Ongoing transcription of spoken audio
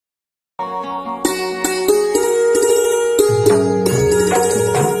আসসালামু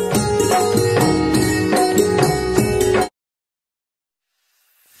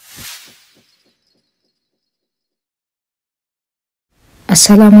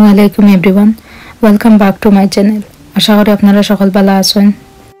আলাইকুম everyone, welcome back to my channel. আশা করি আপনারা সকল ভালো আছেন।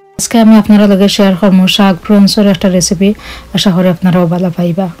 আজকে আমি আপনারা লগে শেয়ার করব শাক প্রনসের একটা রেসিপি। আশা করি আপনারাও ভালো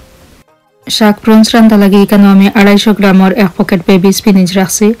পাইবা। শাক প্রনস রান্না লাগে এখানে আমি 250 গ্রামের 1 প্যাকেট বেবি স্পিনিচ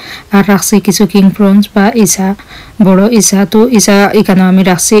রাখছি, আর রাখছি কিছু কিং প্রনস বা ইসা, বড় ইসা। তো ইসা এখানে আমি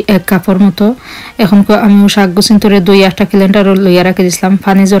রাখছি 1 কাপের মতো। এখন আমি শাক গুছিন ধরে 2-1 ক্যালেন্ডার লইয়া রাখি দিছিলাম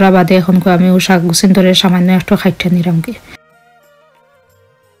পানি জোড়া বাদে। এখন আমি শাক গুছিন ধরে সামান্য একটু খাইটা নিরামকে।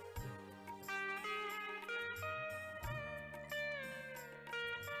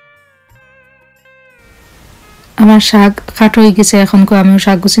 আমার শাক কাট হয়ে গেছে। এখন আমি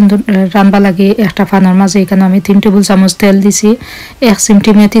শাক গুছিন রান্না লাগে একটা ফানার মাঝে। এখানে আমি 3 টেবিল চামচ তেল দিছি, 1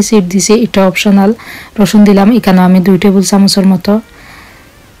 চিমটি মেথি সিড দিছি, এটা অপশনাল। রসুন দিলাম এখানে আমি 2 টেবিল চামচের মতো,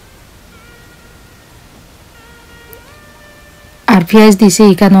 আর পেঁয়াজ দিছি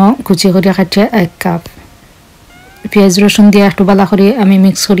এখানে কুচি করে কাটিয়ে 1 কাপ। পেঁয়াজ রসুন দিয়ে একটু বালা করে আমি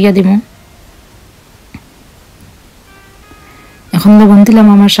মিক্স করিয়া দিব। এখন লবণ দিলাম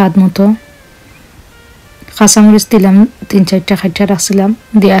আমার স্বাদ মতো, কাঁচামরিচ দিলাম 3-4টা খাইটা রাখছিলাম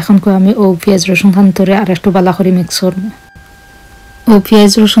দিয়ে। এখন আমি ও পেঁয়াজ রসুন খান ধরে আর একটু বালা করে মিক্স করবো। ও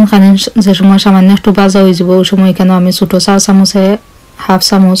পেঁয়াজ রসুন খান যে সময় সামান্য একটু ভাজা হয়ে যাব, ওই সময় এখানে আমি ছোটো 4 চামচে 1/2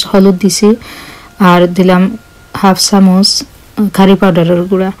 চামচ হলুদ দিছি, আর দিলাম 1/2 চামচ কারি পাউডারের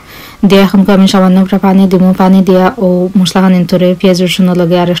গুঁড়া দিয়ে। এখন আমি সামান্য একটা পানি দিব। পানি দিয়া ও মশলা খানি ধরে পেঁয়াজ রসুনের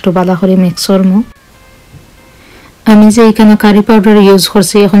লগে আর একটু বালা করে মিক্স করবো। আমি যে এখানে কারি পাউডার ইউজ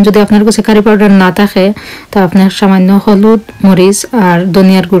করছি, এখন যদি আপনার কাছে কারি পাউডার না থাকে তো আপনার সামান্য হলুদ, মরিচ আর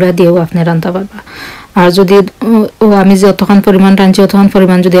ধনিয়ার গুঁড়া দিয়েও আপনি রান্না পারবা। আর যদি আমি যতক্ষণ পরিমাণ রাঁধছি অতক্ষণ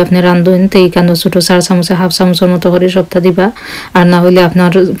পরিমাণ যদি আপনি রাঁধুন তো এইখানে ছোটো 4 চামচে 1/2 চামচের মতো করে সবটা দিবা। আর না হলে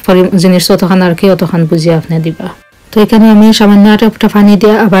আপনার জিনিস যতক্ষণ আর কি অতক্ষণ বুঝিয়ে আপনি দিবা। তো এখানে আমি সামান্য আর একটা পানি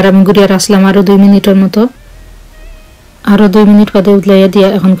দিয়ে আবার আমি গুঁড়িয়ে রাখলাম আরও 2 মিনিটের মতো। আরও 2 মিনিট বাদে উতলাইয়া দিয়া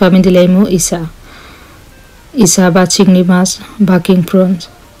এখন আমি দিলাইমু ইসা বা চিংড়ি মাছ বা কিং প্রনস।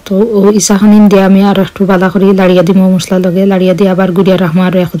 তো ও ইসাখানি দিয়ে আমি আর একটু বালা করে লাড়িয়া দিব মশলা লগে। লাড়িয়া দিয়ে আবার গুড়িয়া রাখবো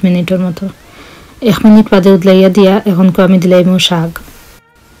আরও 1 মিনিটের মতো। 1 মিনিট বাদে উতলাইয়া দিয়া এখন আমি দিলাইমু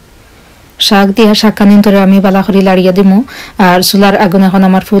শাক দিয়া শাকখানি ধরে আমি বালা করে লাড়িয়া দিমু। আর চুলার আগুন এখন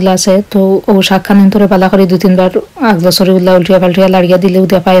আমার ফুল আছে, তো ও শাকখানি ধরে বালা করে 2-3 বার আগলা সরে উল্টিয়া পাল্টিয়া লাড়িয়া দিলেও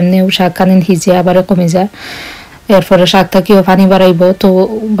দেখা এমনিও শাকখানি সিজে আবার কমে যায়। এরপরে শাক থাকিও পানি বাড়াইব, তো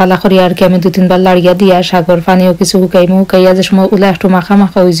বালা করি আর কি আমি 2-3 বার লাড়িয়া দিয়া শাকর পানিও কিছু শুকাইয়া যে সময় উলা একটু মাখা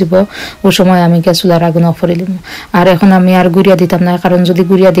মাখা হয়ে যাব ও সময় আমি চুলার আগুন অফ করে দিম। আর এখন আমি আর গুড়িয়া দিতাম না, কারণ যদি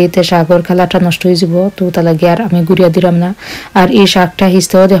গুড়িয়া দিতে শাকর খেলাটা নষ্ট হয়ে যাব, তো তা লাগে আর আমি গুড়িয়া দিলাম না। আর এই শাকটা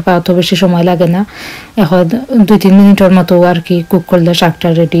হিসতেও দেখবা অত বেশি সময় লাগে না। এখন 2-3 মিনিটের মতো আর কি কুক করলে শাকটা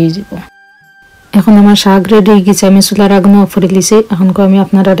রেডি হয়ে যাব। এখন আমার শাক রেডি হয়ে গেছে, আমি চুলার আগুন অফ করে দিছি। এখন আমি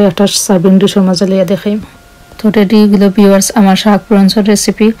আপনারা একটা সার্ভিং ডিশের মাঝে লিয়া দেখাই। তো রেডি এগুলো ভিউয়ার্স আমার শাক প্রনসের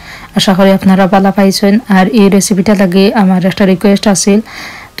রেসিপি। আশা করি আপনারা ভালো পাইছেন। আর এই রেসিপিটা লাগে আমার একটা রিকোয়েস্ট আছিল,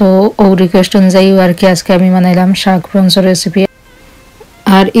 তো ও রিকোয়েস্ট অনুযায়ী আর কি আজকে আমি বানাইলাম শাক প্রনসের রেসিপি।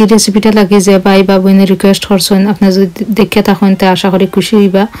 আর এই রেসিপিটা লাগে যে ভাই বা বোনের রিকোয়েস্ট করছেন, আপনারা যদি দেখে থাকেন তা আশা করি খুশি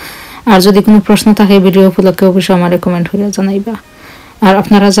হইবা। আর যদি কোনো প্রশ্ন থাকে ভিডিও উপলক্ষে অবশ্যই আমার কমেন্ট করে জানাইবা। আর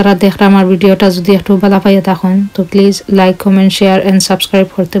আপনারা যারা দেখরা আমার ভিডিওটা যদি একটু ভালো পাইয়া থাকেন তো please like, comment, share and subscribe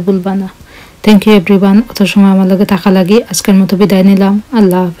করতে ভুলবা না। Thank you everyone. অত সময় আমার লগে থাকা লাগি আজকের মতো বিদায় নিলাম।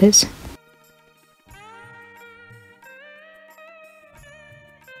 আল্লাহ হাফেজ।